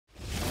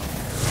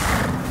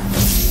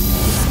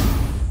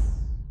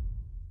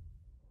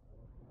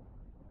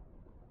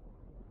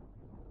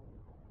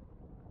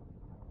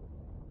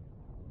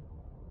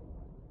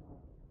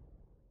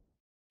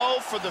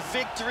for the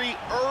victory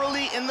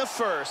early in the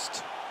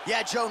first.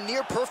 Yeah, Joe,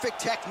 near perfect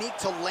technique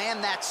to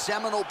land that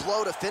seminal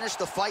blow to finish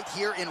the fight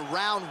here in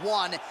round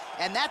one.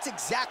 And that's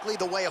exactly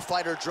the way a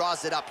fighter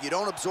draws it up. You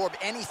don't absorb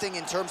anything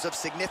in terms of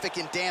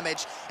significant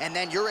damage, and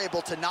then you're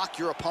able to knock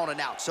your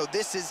opponent out. So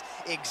this is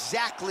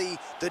exactly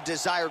the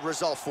desired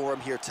result for him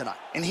here tonight.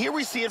 And here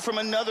we see it from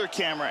another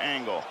camera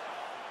angle.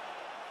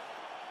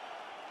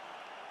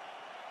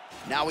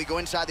 Now we go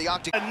inside the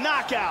octagon. A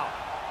knockout.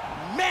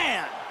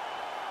 Man!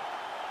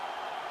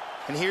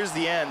 And here's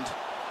the end.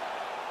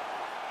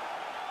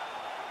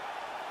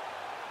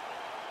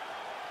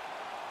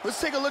 Let's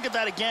take a look at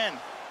that again.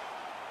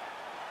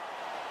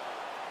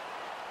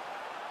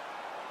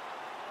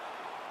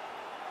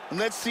 And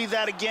let's see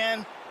that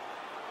again.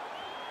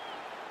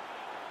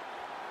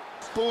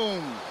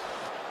 Boom.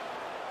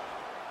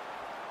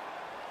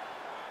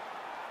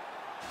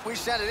 We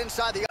sent it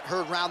inside the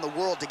heard around the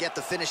world to get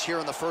the finish here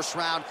in the first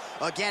round.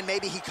 Again,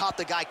 maybe he caught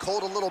the guy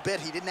cold a little bit.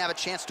 He didn't have a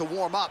chance to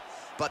warm up,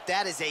 but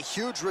that is a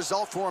huge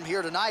result for him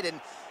here tonight. And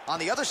on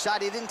the other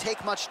side, he didn't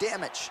take much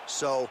damage.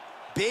 So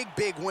big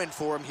win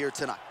for him here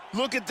tonight.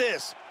 Look at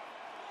this.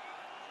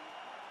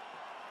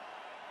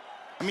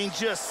 I mean,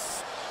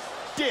 just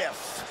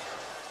stiff.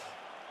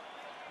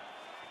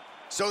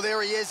 So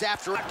there he is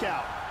after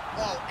knockout.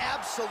 Oh,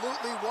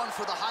 absolutely one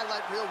for the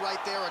highlight reel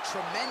right there. A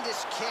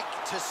tremendous kick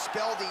to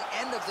spell the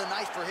end of the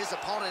night for his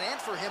opponent, and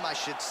for him, I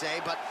should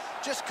say, but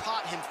just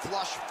caught him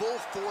flush, full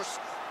force,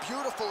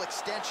 beautiful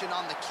extension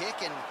on the kick,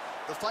 and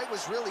the fight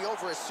was really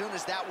over as soon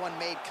as that one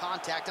made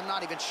contact. I'm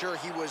not even sure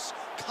he was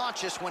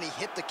conscious when he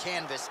hit the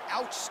canvas.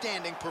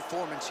 Outstanding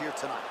performance here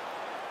tonight.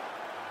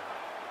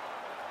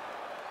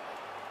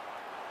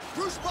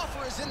 Bruce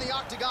Buffer is in the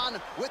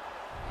octagon with...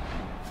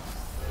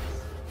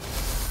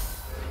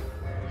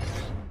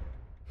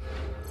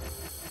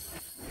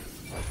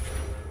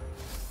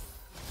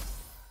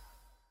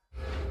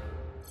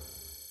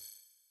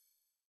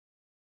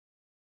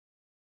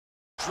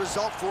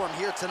 result for him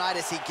here tonight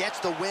as he gets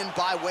the win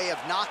by way of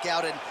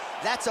knockout, and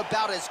that's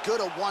about as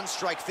good a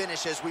one-strike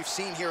finish as we've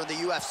seen here in the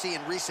UFC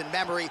in recent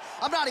memory.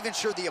 I'm not even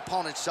sure the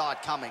opponent saw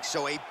it coming,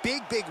 so a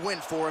big win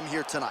for him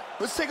here tonight.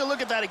 Let's take a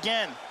look at that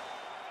again.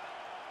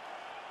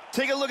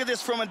 Take a look at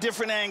this from a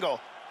different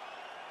angle.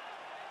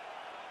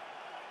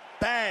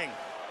 Bang.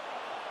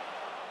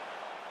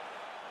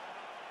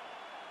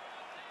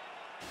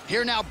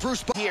 Here now,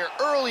 Bruce here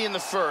early in the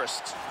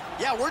first.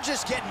 Yeah, we're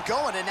just getting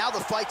going, and now the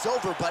fight's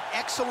over, but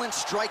excellent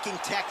striking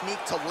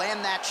technique to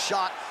land that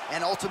shot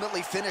and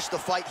ultimately finish the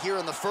fight here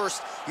in the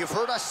first. You've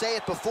heard us say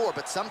it before,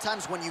 but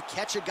sometimes when you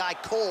catch a guy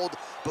cold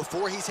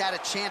before he's had a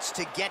chance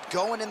to get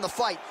going in the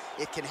fight,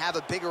 it can have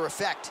a bigger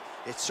effect.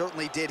 It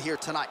certainly did here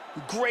tonight.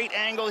 Great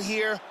angle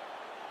here.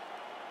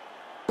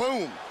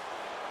 Boom.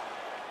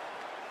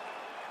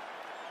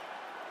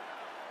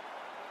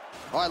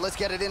 All right, let's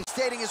get it in.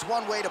 Stating is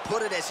one way to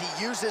put it as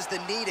he uses the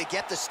knee to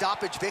get the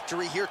stoppage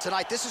victory here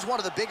tonight. This is one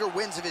of the bigger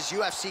wins of his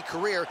UFC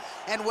career.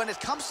 And when it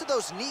comes to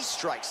those knee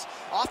strikes,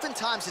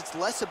 oftentimes it's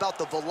less about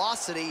the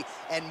velocity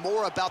and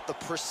more about the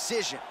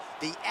precision,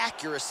 the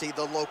accuracy,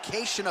 the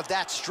location of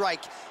that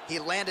strike. He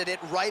landed it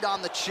right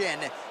on the chin,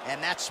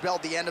 and that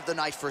spelled the end of the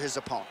night for his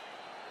opponent.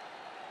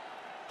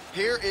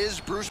 Here is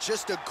Bruce,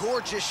 just a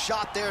gorgeous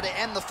shot there to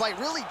end the fight,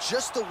 really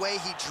just the way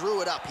he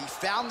drew it up. He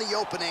found the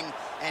opening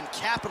and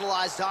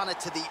capitalized on it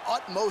to the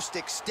utmost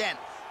extent.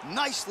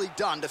 Nicely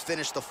done to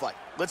finish the fight.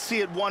 Let's see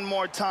it one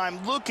more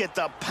time. Look at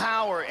the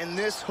power in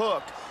this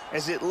hook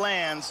as it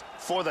lands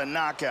for the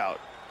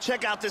knockout.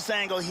 Check out this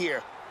angle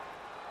here.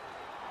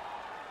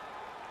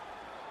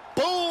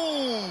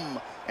 Boom!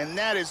 And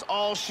that is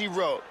all she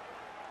wrote.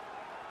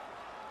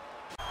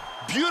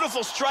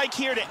 Beautiful strike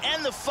here to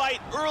end the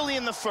fight early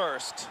in the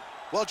first.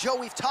 Well, Joe,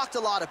 we've talked a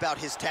lot about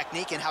his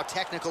technique and how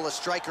technical a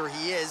striker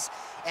he is,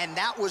 and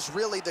that was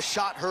really the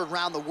shot heard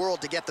around the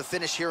world to get the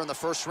finish here in the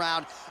first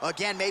round.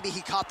 Again, maybe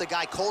he caught the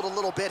guy cold a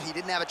little bit. He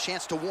didn't have a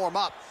chance to warm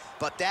up,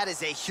 but that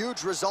is a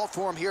huge result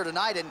for him here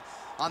tonight, and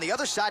on the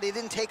other side, he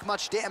didn't take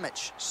much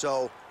damage.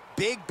 So,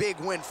 big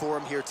win for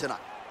him here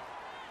tonight.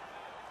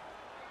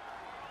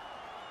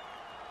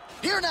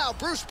 Here now,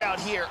 Bruce out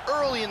here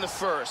early in the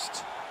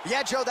first.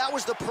 Yeah, Joe, that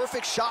was the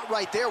perfect shot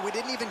right there. We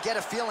didn't even get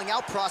a feeling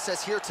out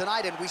process here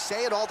tonight, and we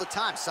say it all the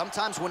time.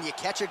 Sometimes when you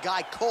catch a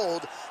guy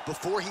cold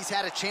before he's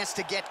had a chance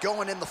to get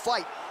going in the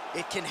fight,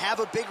 it can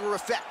have a bigger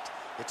effect.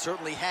 It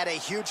certainly had a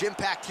huge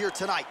impact here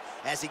tonight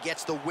as he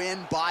gets the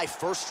win by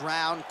first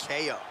round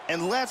KO.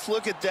 And let's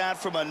look at that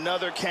from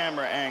another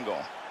camera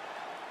angle.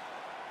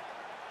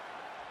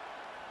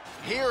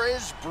 Here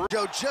is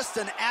Joe, just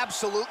an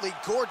absolutely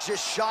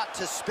gorgeous shot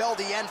to spell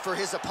the end for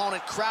his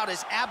opponent. Crowd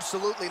is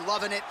absolutely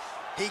loving it.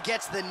 He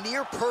gets the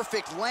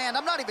near-perfect land.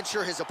 I'm not even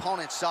sure his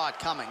opponent saw it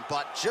coming,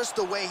 but just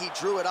the way he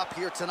drew it up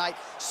here tonight,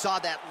 saw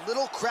that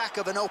little crack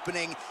of an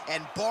opening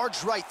and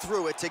barged right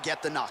through it to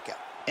get the knockout.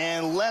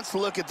 And let's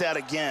look at that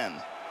again.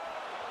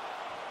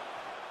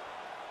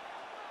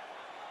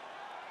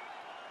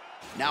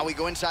 Now we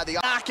go inside the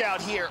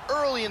knockout here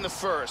early in the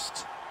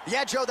first.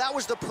 Yeah, Joe, that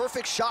was the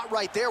perfect shot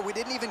right there. We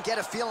didn't even get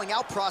a feeling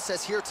out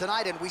process here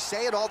tonight, and we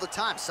say it all the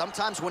time.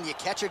 Sometimes when you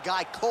catch a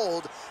guy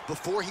cold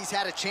before he's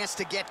had a chance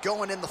to get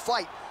going in the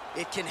fight,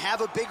 it can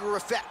have a bigger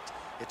effect.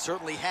 It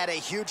certainly had a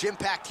huge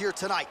impact here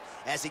tonight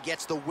as he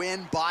gets the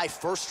win by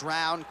first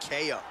round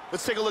KO.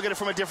 Let's take a look at it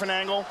from a different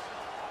angle.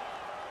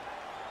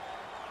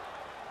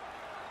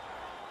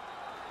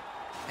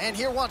 And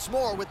here once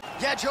more with,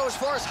 yeah, Joe, as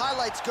far as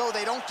highlights go,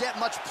 they don't get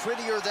much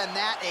prettier than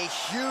that. A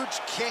huge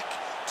kick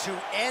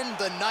to end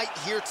the night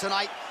here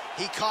tonight.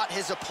 He caught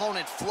his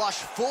opponent flush,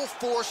 full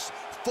force,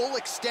 full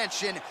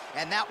extension,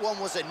 and that one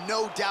was a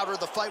no-doubter.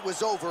 The fight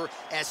was over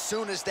as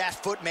soon as that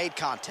foot made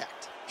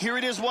contact. Here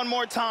it is one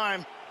more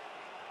time.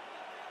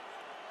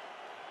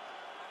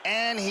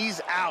 And he's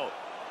out.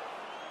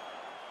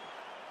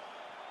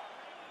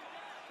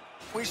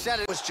 We said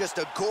it was just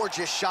a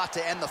gorgeous shot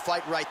to end the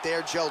fight right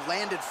there, Joe.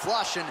 Landed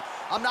flush, and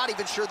I'm not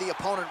even sure the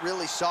opponent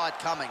really saw it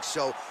coming.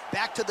 So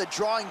back to the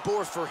drawing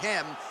board for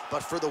him,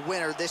 but for the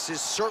winner, this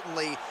is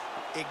certainly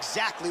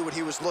exactly what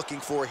he was looking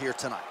for here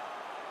tonight.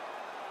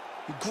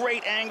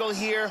 Great angle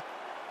here.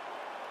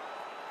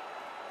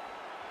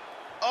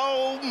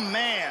 Oh,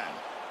 man.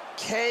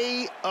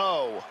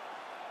 KO.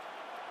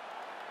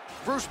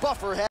 Bruce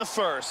Buffer had the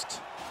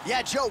first.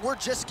 Yeah, Joe, we're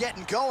just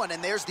getting going,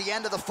 and there's the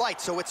end of the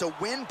fight. So it's a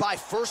win by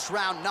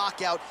first-round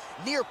knockout,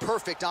 near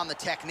perfect on the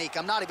technique.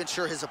 I'm not even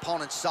sure his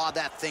opponent saw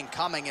that thing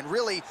coming. And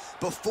really,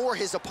 before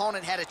his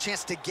opponent had a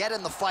chance to get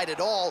in the fight at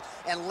all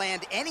and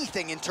land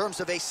anything in terms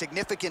of a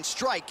significant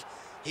strike,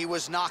 he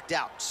was knocked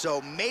out.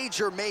 So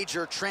major,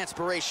 major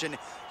transpiration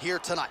here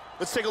tonight.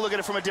 Let's take a look at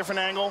it from a different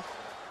angle.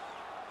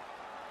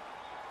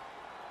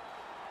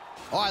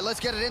 All right, let's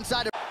get it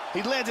inside.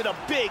 He landed a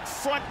big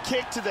front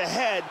kick to the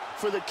head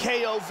for the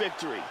KO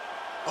victory.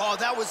 Oh,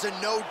 that was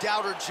a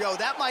no-doubter, Joe.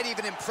 That might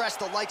even impress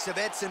the likes of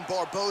Edson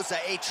Barboza.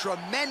 A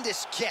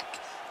tremendous kick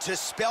to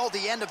spell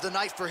the end of the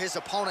night for his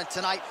opponent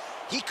tonight.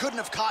 He couldn't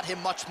have caught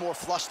him much more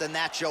flush than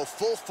that, Joe.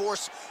 Full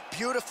force,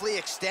 beautifully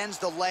extends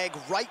the leg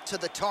right to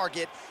the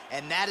target,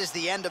 and that is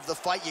the end of the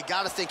fight. You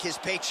got to think his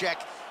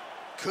paycheck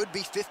could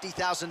be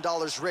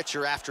 $50,000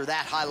 richer after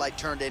that highlight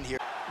turned in here.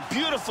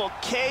 Beautiful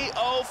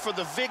KO for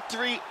the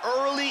victory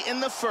early in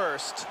the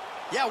first.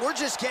 Yeah, we're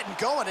just getting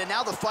going, and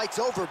now the fight's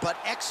over, but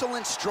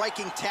excellent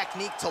striking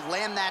technique to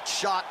land that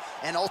shot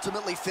and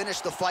ultimately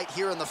finish the fight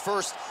here in the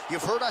first.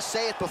 You've heard us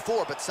say it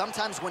before, but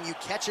sometimes when you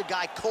catch a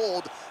guy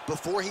cold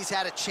before he's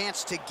had a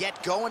chance to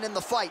get going in the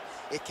fight,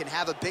 it can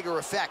have a bigger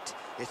effect.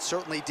 It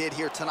certainly did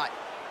here tonight.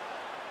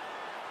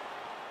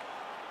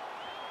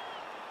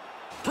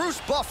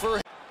 Bruce Buffer.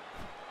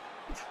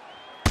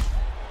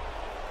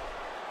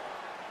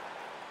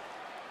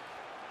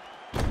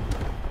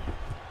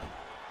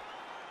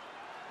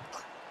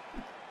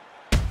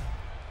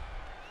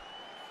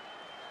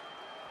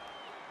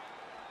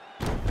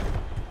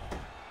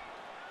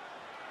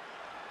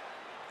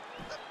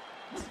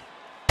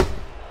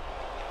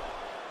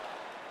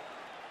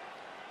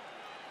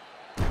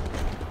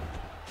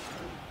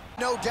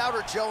 No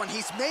doubter, Joe, and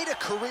he's made a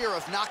career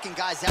of knocking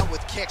guys out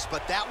with kicks,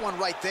 but that one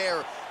right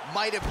there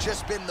might have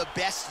just been the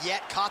best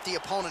yet. Caught the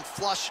opponent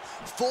flush,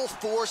 full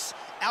force,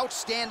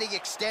 outstanding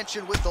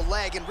extension with the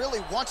leg, and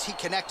really once he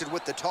connected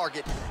with the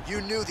target,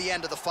 you knew the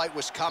end of the fight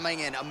was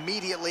coming, and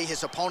immediately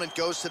his opponent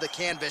goes to the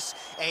canvas.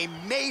 A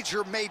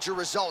major, major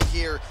result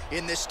here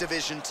in this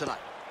division tonight.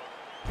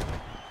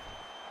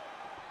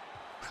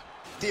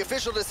 The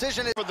official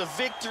decision is for the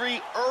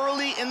victory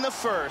early in the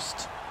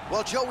first.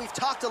 Well, Joe, we've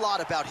talked a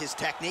lot about his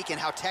technique and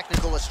how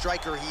technical a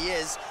striker he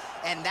is,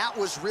 and that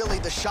was really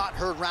the shot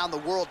heard around the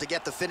world to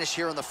get the finish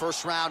here in the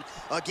first round.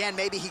 Again,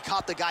 maybe he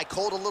caught the guy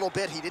cold a little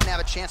bit. He didn't have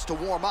a chance to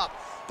warm up,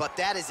 but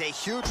that is a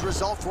huge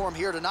result for him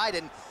here tonight,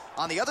 and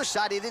on the other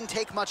side, he didn't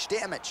take much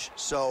damage.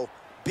 So,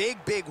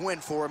 big, big win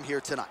for him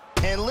here tonight.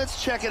 And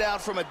let's check it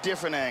out from a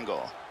different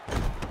angle.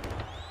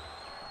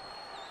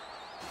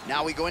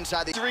 Now we go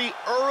inside the three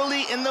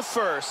early in the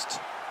first.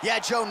 Yeah,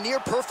 Joe,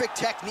 near perfect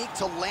technique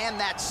to land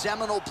that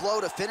seminal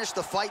blow to finish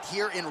the fight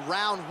here in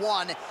round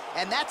one,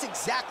 and that's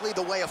exactly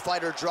the way a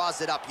fighter draws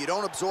it up. You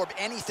don't absorb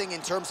anything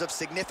in terms of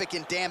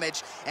significant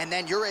damage, and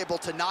then you're able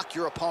to knock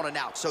your opponent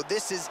out. So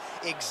this is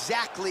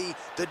exactly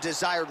the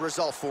desired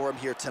result for him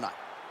here tonight.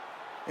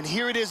 And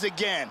here it is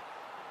again.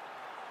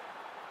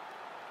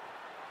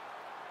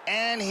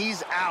 And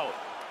he's out.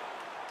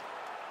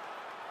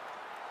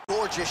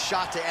 Gorgeous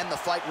shot to end the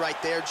fight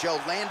right there, Joe.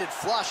 Landed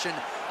flush, and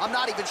I'm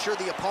not even sure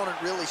the opponent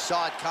really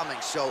saw it coming.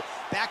 So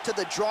back to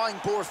the drawing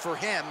board for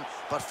him,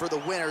 but for the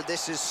winner,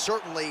 this is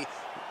certainly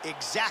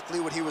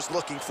exactly what he was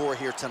looking for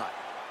here tonight.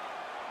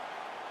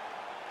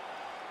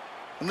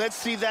 And let's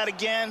see that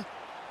again.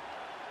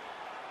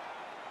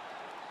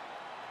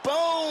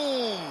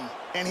 Boom!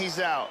 And he's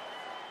out.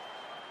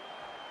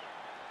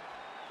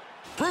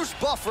 Bruce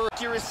Buffer.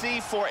 Accuracy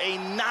for a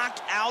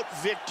knockout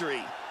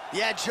victory.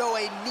 Yeah, Joe,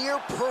 a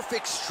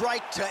near-perfect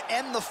strike to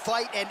end the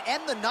fight and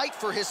end the night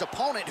for his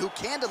opponent, who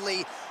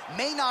candidly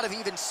may not have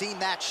even seen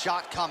that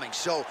shot coming.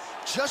 So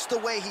just the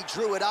way he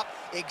drew it up,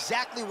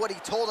 exactly what he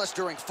told us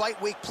during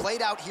fight week,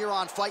 played out here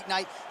on fight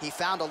night. He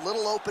found a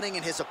little opening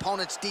in his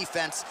opponent's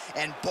defense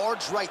and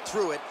barged right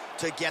through it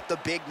to get the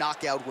big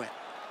knockout win.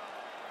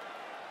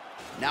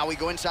 Now we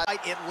go inside.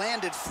 It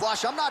landed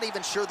flush. I'm not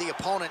even sure the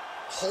opponent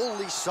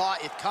wholly saw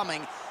it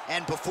coming,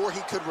 and before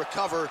he could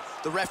recover,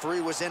 the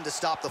referee was in to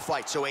stop the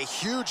fight. So a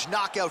huge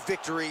knockout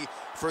victory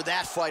for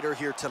that fighter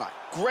here tonight.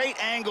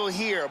 Great angle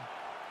here.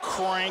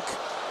 Crank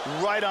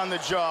right on the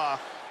jaw.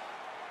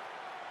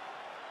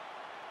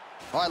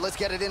 All right, let's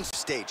get it in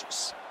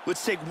stages.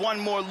 Let's take one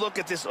more look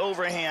at this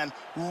overhand.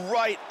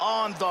 Right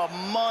on the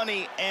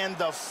money, and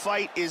the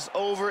fight is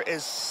over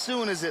as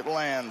soon as it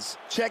lands.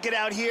 Check it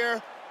out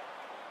here.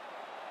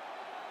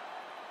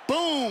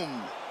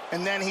 Boom!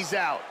 And then he's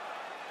out.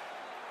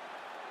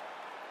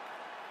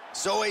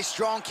 So a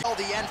strong kill,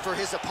 the end for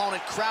his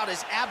opponent. Crowd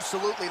is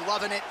absolutely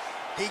loving it.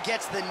 He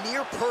gets the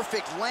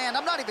near-perfect land.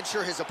 I'm not even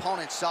sure his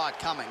opponent saw it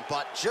coming,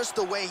 but just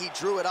the way he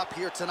drew it up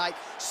here tonight,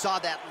 saw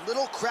that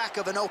little crack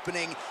of an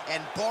opening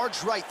and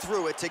barged right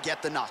through it to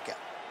get the knockout.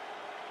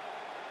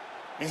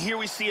 And here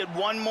we see it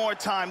one more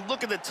time.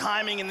 Look at the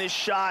timing in this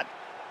shot.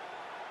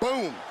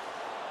 Boom!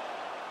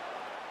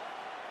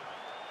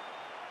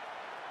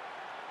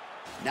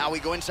 Now we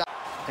go inside.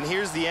 And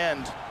here's the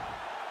end.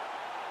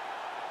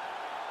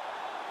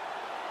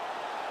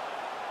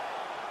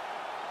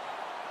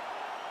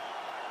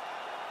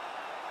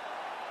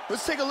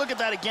 Let's take a look at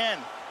that again.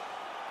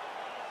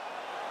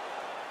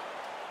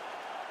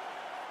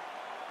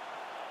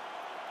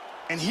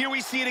 And here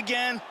we see it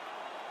again.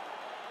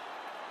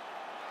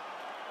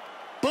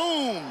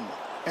 Boom!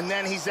 And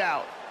then he's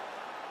out.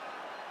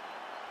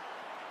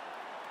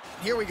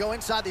 Here we go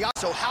inside the...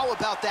 So how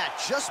about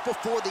that? Just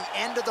before the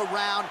end of the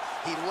round,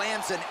 he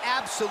lands an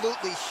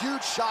absolutely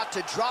huge shot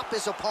to drop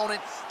his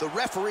opponent. The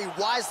referee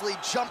wisely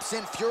jumps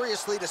in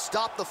furiously to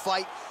stop the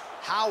fight.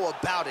 How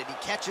about it? He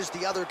catches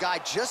the other guy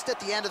just at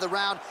the end of the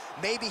round.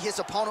 Maybe his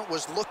opponent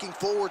was looking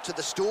forward to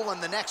the stool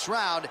in the next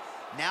round.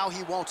 Now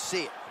he won't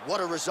see it. What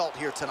a result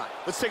here tonight.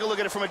 Let's take a look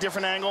at it from a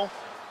different angle.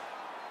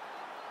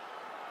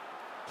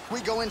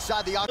 We go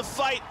inside the... The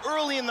fight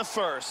early in the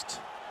first.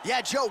 Yeah,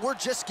 Joe, we're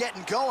just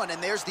getting going,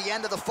 and there's the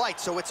end of the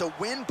fight. So it's a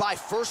win by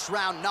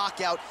first-round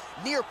knockout,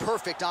 near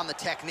perfect on the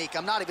technique.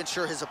 I'm not even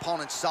sure his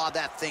opponent saw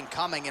that thing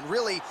coming. And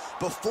really,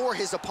 before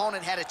his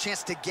opponent had a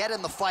chance to get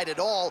in the fight at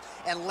all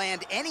and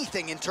land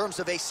anything in terms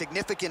of a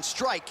significant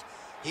strike,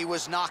 he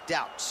was knocked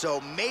out.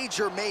 So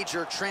major,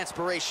 major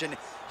transpiration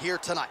here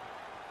tonight.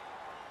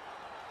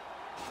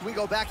 We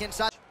go back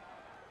inside.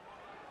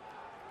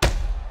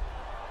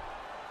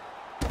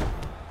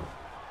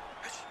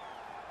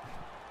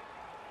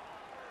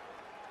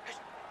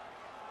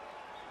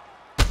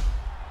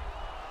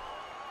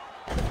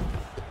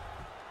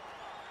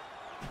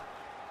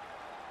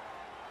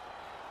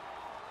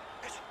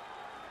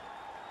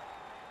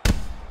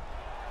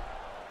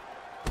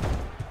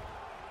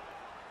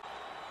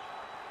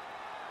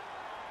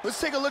 Let's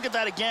take a look at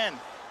that again.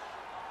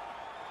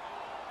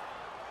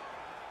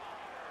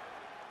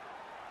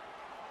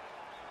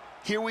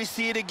 Here we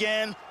see it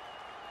again.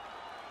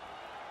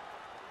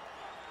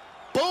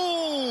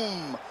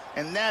 Boom!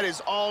 And that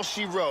is all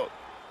she wrote.